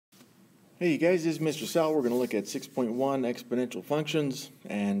Hey you guys, this is Mr. Sal. We're going to look at 6.1 exponential functions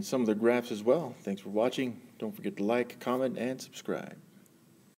and some of their graphs as well. Thanks for watching. Don't forget to like, comment, and subscribe.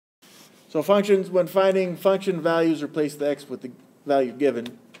 So functions, when finding function values, replace the x with the value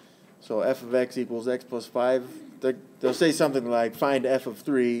given. So f of x equals x plus 5. They'll say something like find f of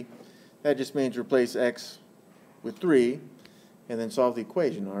 3. That just means replace x with 3 and then solve the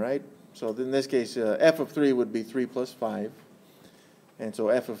equation, all right? So in this case, f of 3 would be 3 plus 5. And so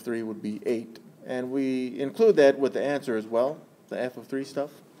f of 3 would be 8. And we include that with the answer as well, the f of 3 stuff,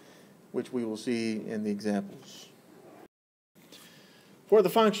 which we will see in the examples. For the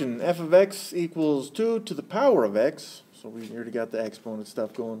function, f of x equals 2 to the power of x. So we already got the exponent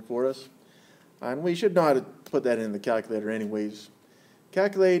stuff going for us. And we should know how to put that in the calculator anyways.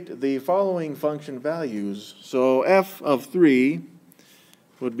 Calculate the following function values. So f of 3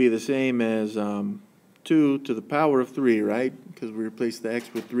 would be the same as 2 to the power of 3, right? Because we replaced the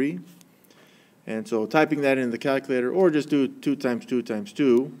x with 3. And so typing that into the calculator, or just do 2 times 2 times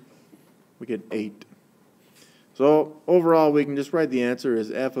 2, we get 8. So overall, we can just write the answer as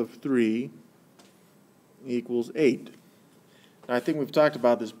f of 3 equals 8. Now, I think we've talked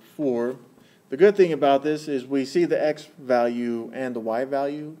about this before. The good thing about this is we see the x value and the y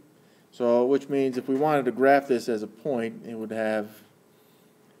value. So which means if we wanted to graph this as a point, it would have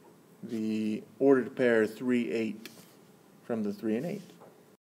the ordered pair 3, 8 from the 3 and 8.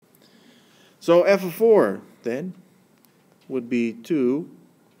 So f of 4 then would be 2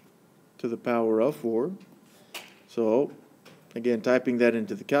 to the power of 4. So again, typing that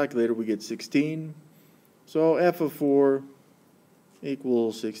into the calculator, we get 16. So f of 4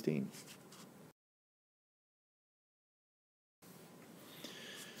 equals 16.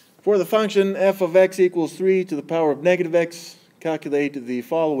 For the function f of x equals 3 to the power of negative x, calculate the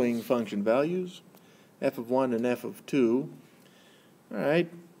following function values, f of 1 and f of 2. All right.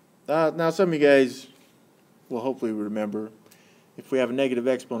 Now some of you guys will hopefully remember, if we have a negative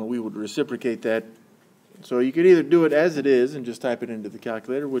exponent, we would reciprocate that. So you could either do it as it is and just type it into the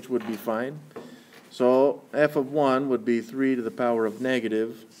calculator, which would be fine. So f of 1 would be 3 to the power of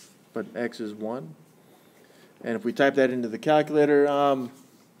negative, but x is 1. And if we type that into the calculator, I'm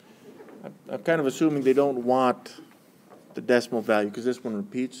kind of assuming they don't want the decimal value because this one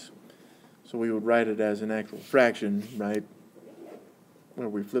repeats. So we would write it as an actual fraction, right? Where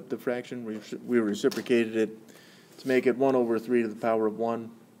we flip the fraction, we reciprocated it to make it 1 over 3 to the power of 1,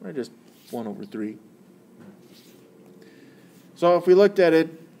 or just 1 over 3. So if we looked at it,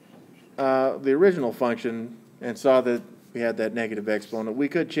 the original function, and saw that we had that negative exponent, we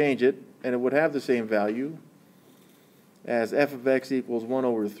could change it, and it would have the same value as f of x equals 1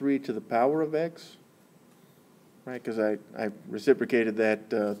 over 3 to the power of x. Right, because I reciprocated that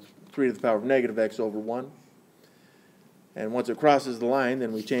 3 to the power of negative x over 1. And once it crosses the line,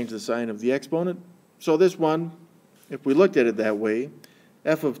 then we change the sign of the exponent. So this one, if we looked at it that way,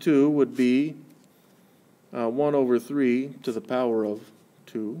 f of 2 would be 1 over 3 to the power of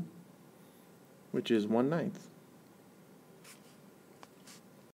 2, which is 1/9.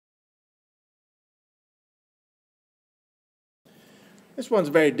 This one's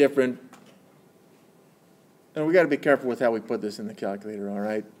very different. And we got to be careful with how we put this in the calculator, all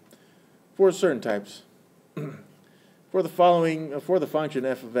right? For certain types. For the function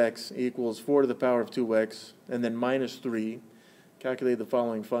f of x equals 4 to the power of 2x, and then minus 3, calculate the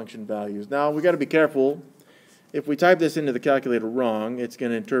following function values. Now, we got to be careful. If we type this into the calculator wrong, it's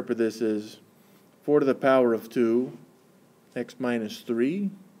going to interpret this as 4 to the power of 2, x minus 3,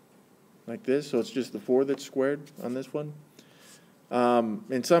 like this. So it's just the 4 that's squared on this one.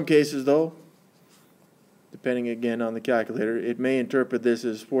 In some cases, though, depending again on the calculator, it may interpret this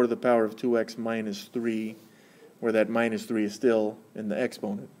as 4 to the power of 2x minus 3, where that minus 3 is still in the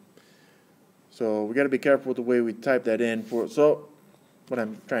exponent. So we got to be careful with the way we type that in. So what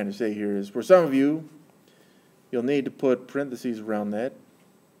I'm trying to say here is, for some of you, you'll need to put parentheses around that,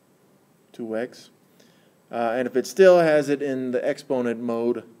 2x. And if it still has it in the exponent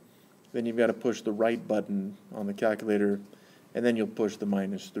mode, then you've got to push the right button on the calculator, and then you'll push the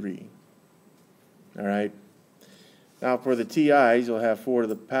minus 3. All right. Now for the TIs, you'll have 4 to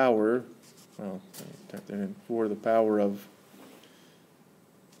the power, well, type that in, 4 to the power of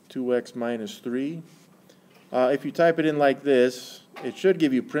 2x minus 3. If you type it in like this, it should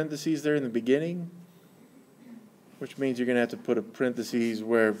give you parentheses there in the beginning, which means you're going to have to put a parentheses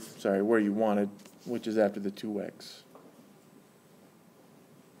where you want it, which is after the 2x.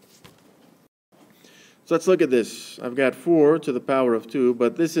 So let's look at this. I've got 4 to the power of 2,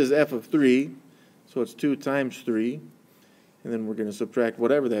 but this is f of 3. So it's 2 times 3, and then we're going to subtract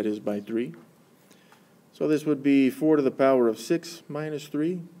whatever that is by 3. So this would be 4 to the power of 6 minus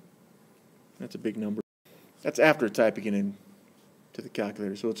 3. That's a big number. That's after typing it in to the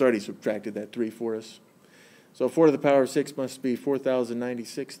calculator. So it's already subtracted that 3 for us. So 4 to the power of 6 must be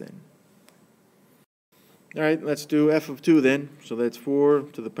 4,096 then. All right, let's do f of 2 then. So that's 4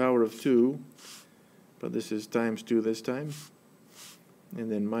 to the power of 2. But this is times 2 this time.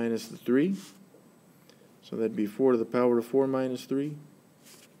 And then minus the 3. So that'd be 4 to the power of 4 minus 3.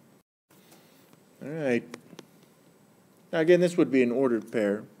 All right. Now again, this would be an ordered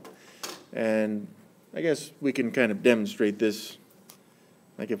pair. And I guess we can kind of demonstrate this.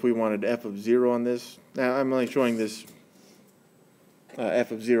 Like if we wanted f of 0 on this. Now I'm only showing this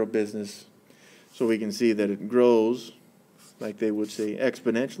f of 0 business so we can see that it grows, like they would say,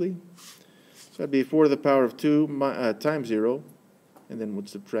 exponentially. So that'd be 4 to the power of 2 times 0, and then we'd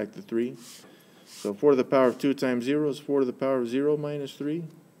subtract the 3. So 4 to the power of 2 times 0 is 4 to the power of 0 minus 3,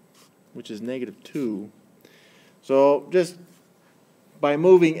 which is negative 2. So just by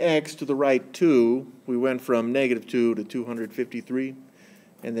moving x to the right 2, we went from negative 2 to 253.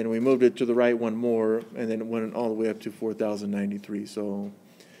 And then we moved it to the right one more, and then it went all the way up to 4,093. So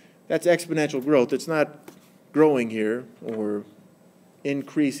that's exponential growth. It's not growing here or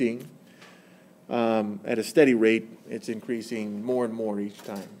increasing at a steady rate. It's increasing more and more each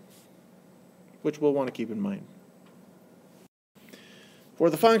time, which we'll want to keep in mind.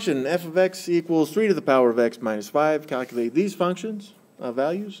 For the function f of x equals 3 to the power of x minus 5, calculate these functions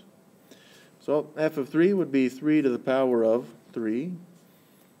values. So f of 3 would be 3 to the power of 3.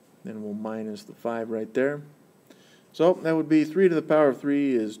 Then we'll minus the 5 right there. So that would be 3 to the power of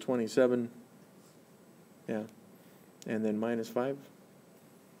 3 is 27. Yeah. And then minus 5,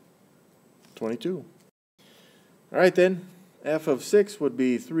 22. All right then. F of 6 would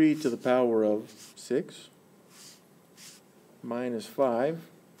be 3 to the power of 6 minus 5.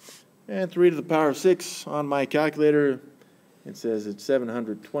 And 3 to the power of 6 on my calculator, it says it's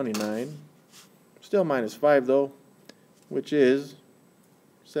 729. Still minus 5 though, which is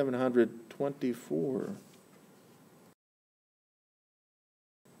 724.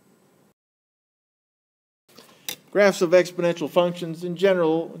 Graphs of exponential functions.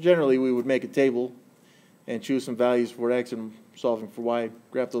 Generally we would make a table and choose some values for x and solving for y.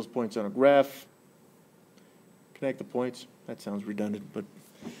 Graph those points on a graph. Connect the points. That sounds redundant, but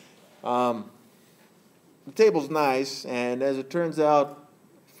the table's nice, and as it turns out,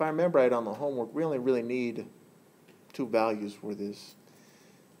 if I remember right on the homework, we only really need 2 values for this.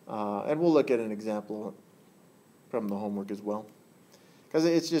 And we'll look at an example from the homework as well, because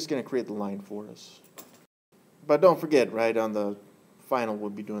it's just going to create the line for us. But don't forget, right, on the final we'll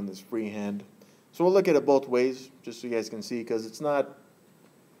be doing this freehand. So we'll look at it both ways, just so you guys can see, because it's not,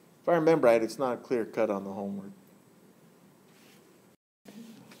 if I remember right, it's not clear cut on the homework.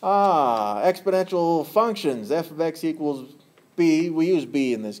 Exponential functions. F of x equals b. We use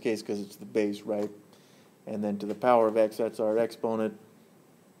b in this case because it's the base, right? And then to the power of x, that's our exponent.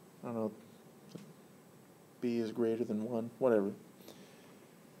 I don't know, b is greater than 1, whatever.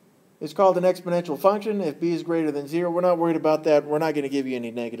 It's called an exponential function. If b is greater than 0, we're not worried about that. We're not going to give you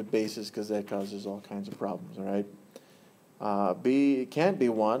any negative bases because that causes all kinds of problems, all right? B can't be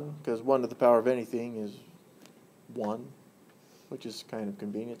 1 because 1 to the power of anything is 1, which is kind of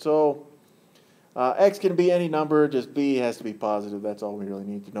convenient. So x can be any number, just b has to be positive. That's all we really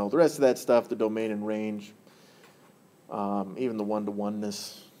need to know. The rest of that stuff, the domain and range, even the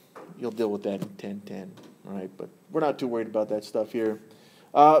one-to-oneness, you'll deal with that in 10-10, all right? But we're not too worried about that stuff here.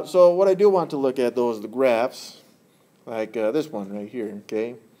 So what I do want to look at, though, is the graphs, like this one right here,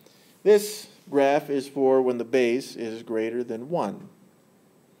 okay? This graph is for when the base is greater than 1.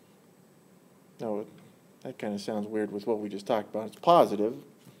 Now, that kind of sounds weird with what we just talked about. It's positive.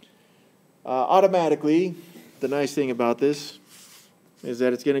 Automatically, the nice thing about this is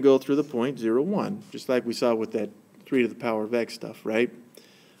that it's going to go through the point 0, 1, just like we saw with that 3 to the power of x stuff, right?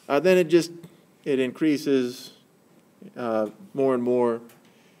 Then it increases more and more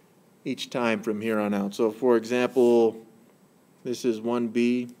each time from here on out. So, for example, this is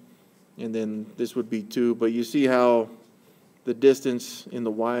 1b, and then this would be 2. But you see how the distance in the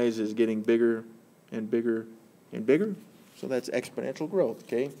y's is getting bigger and bigger and bigger? So that's exponential growth,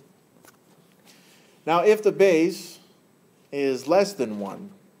 okay? Now, if the base is less than 1,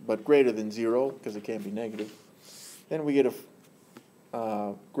 but greater than 0, because it can't be negative, then we get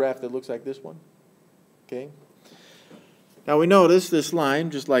a graph that looks like this one, okay? Now we notice this line,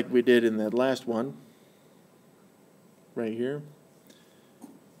 just like we did in that last one, right here.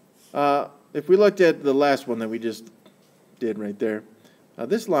 If we looked at the last one that we just did right there,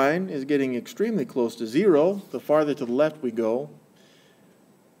 this line is getting extremely close to 0, the farther to the left we go,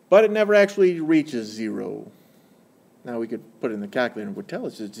 but it never actually reaches 0. Now we could put it in the calculator and it would tell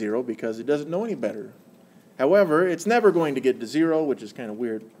us it's 0 because it doesn't know any better. However, it's never going to get to 0, which is kind of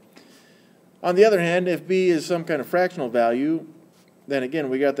weird. On the other hand, if b is some kind of fractional value, then again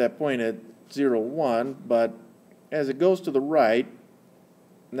we got that point at 0, 1, but as it goes to the right,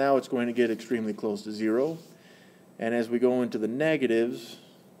 now it's going to get extremely close to 0. And as we go into the negatives,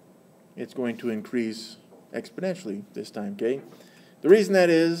 it's going to increase exponentially this time, okay? The reason that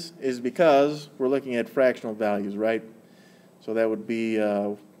is because we're looking at fractional values, right? So that would be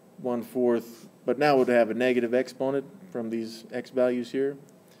 1/4, but now it would have a negative exponent from these x values here.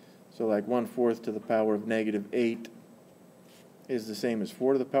 So like 1/4 to the power of -8 is the same as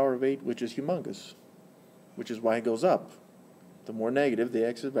 4 to the power of 8, which is humongous, which is why it goes up. The more negative the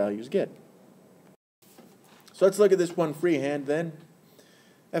x's values get. So let's look at this one freehand then.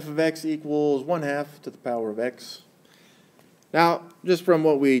 F of x equals 1/2 to the power of x. Now, just from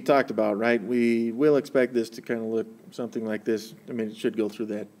what we talked about, right, we will expect this to kind of look something like this. I mean, it should go through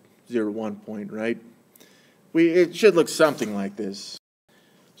that 0, 1 point, right? It should look something like this.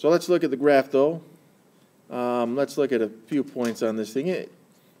 So let's look at the graph, though. Let's look at a few points on this thing.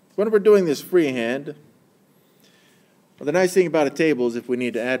 When we're doing this freehand, well, the nice thing about a table is if we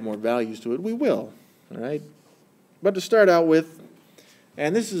need to add more values to it, we will, all right? But to start out with,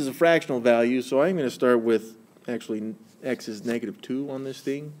 and this is a fractional value, so I'm going to start with actually x is -2 on this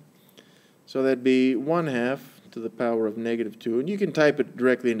thing. So that'd be 1/2 to the power of -2. And you can type it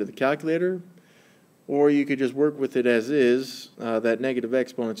directly into the calculator, or you could just work with it as is. That negative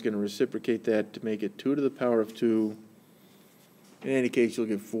exponent's going to reciprocate that to make it 2 to the power of 2. In any case, you'll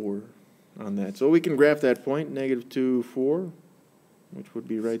get 4 on that. So we can graph that point, -2, 4, which would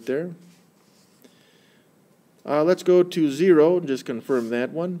be right there. Let's go to 0 and just confirm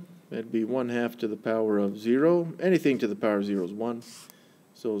that one. That'd be 1/2 to the power of 0. Anything to the power of 0 is 1.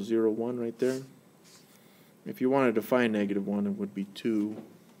 So 0, 1 right there. If you wanted to find -1, it would be 2.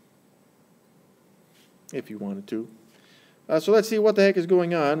 If you wanted to. So let's see what the heck is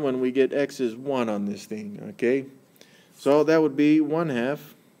going on when we get x is 1 on this thing, okay? So that would be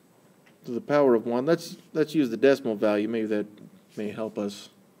 1/2 to the power of 1. Let's use the decimal value. Maybe that may help us.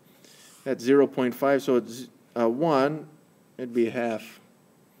 That's 0.5, so it's 1. It'd be half.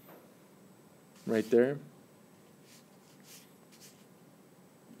 Right there.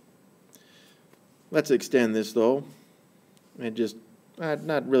 Let's extend this though, and just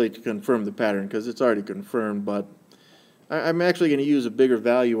not really to confirm the pattern because it's already confirmed, but I'm actually going to use a bigger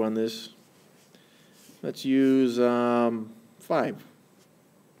value on this. Let's use 5.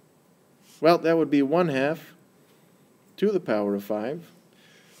 Well, that would be 1/2 to the power of 5.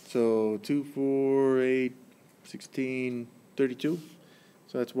 So 2, 4, 8, 16, 32.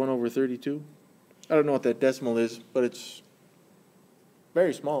 So that's 1/32. I don't know what that decimal is, but it's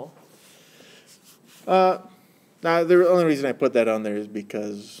very small. Now, the only reason I put that on there is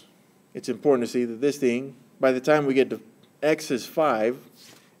because it's important to see that this thing, by the time we get to x is 5,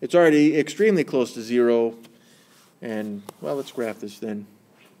 it's already extremely close to 0. And, well, let's graph this then.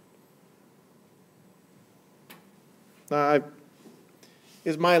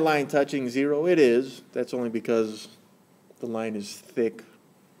 Is my line touching 0? It is. That's only because the line is thick.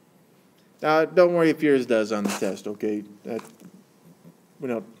 Now, don't worry if yours does on the test, okay? We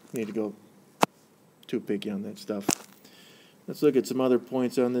don't need to go too picky on that stuff. Let's look at some other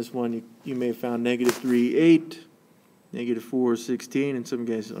points on this one. You may have found -3, 8, -4, 16, and some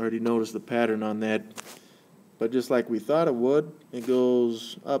guys already noticed the pattern on that. But just like we thought it would, it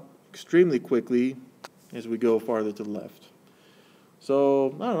goes up extremely quickly as we go farther to the left.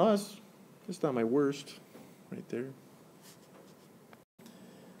 So, I don't know, it's not my worst right there.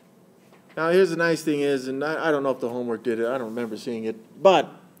 Now, here's the nice thing is, and I don't know if the homework did it, I don't remember seeing it, but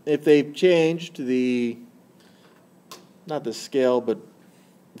if they've changed not the scale, but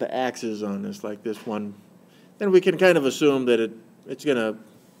the axes on this, like this one, then we can kind of assume that it's going to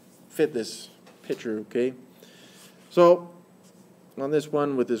fit this picture, okay? So, on this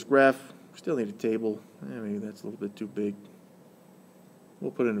one with this graph, we still need a table. Maybe that's a little bit too big.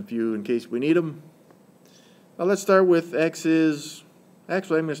 We'll put in a few in case we need them. Let's start with x's.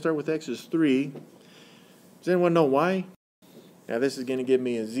 Actually, I'm going to start with x is 3. Does anyone know why? Now, this is going to give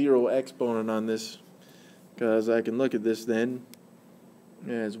me a 0 exponent on this, because I can look at this then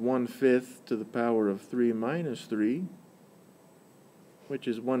as 1/5 to the power of 3 minus 3, which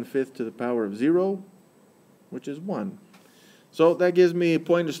is 1/5 to the power of 0, which is 1. So that gives me a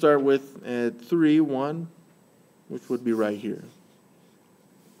point to start with at 3, 1, which would be right here.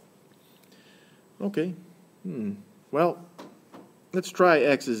 Okay. Well, let's try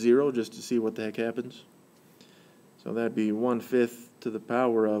x is 0 just to see what the heck happens. So that'd be 1/5 to the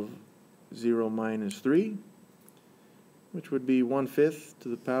power of 0 minus 3. which would be 1/5 to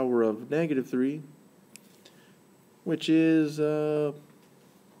the power of -3, which is,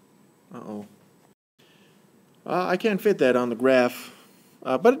 I can't fit that on the graph,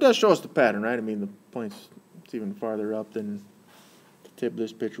 but it does show us the pattern, right? I mean, the point's it's even farther up than the tip of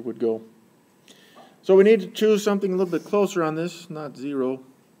this picture would go. So we need to choose something a little bit closer on this, not 0.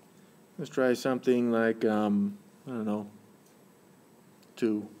 Let's try something like, I don't know,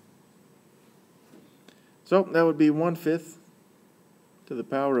 2. So that would be 1/5 to the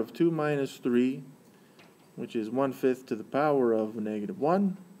power of 2 minus 3, which is 1/5 to the power of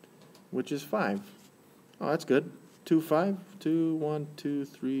 -1, which is 5. Oh, that's good. 2, 5, 2, 1, 2,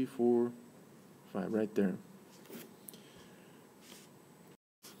 3, 4, 5, right there.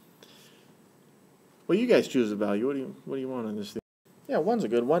 Well, you guys choose a value. What do you want on this thing? Yeah, 1's a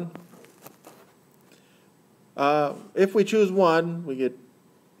good one. If we choose 1, we get,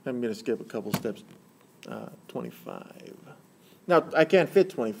 I'm going to skip a couple steps, 25. Now, I can't fit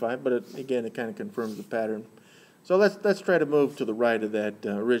 25, but again, it kind of confirms the pattern. So let's try to move to the right of that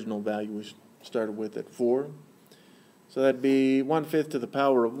original value we started with at 4. So that'd be 1/5 to the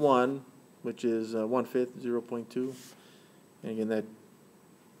power of 1, which is 1/5, 0.2. And again,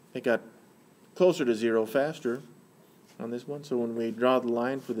 it got closer to 0 faster on this one. So when we draw the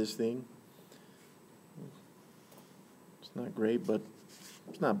line for this thing, it's not great, but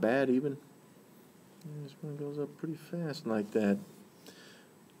it's not bad even. This one goes up pretty fast like that.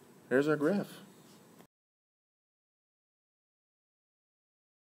 There's our graph.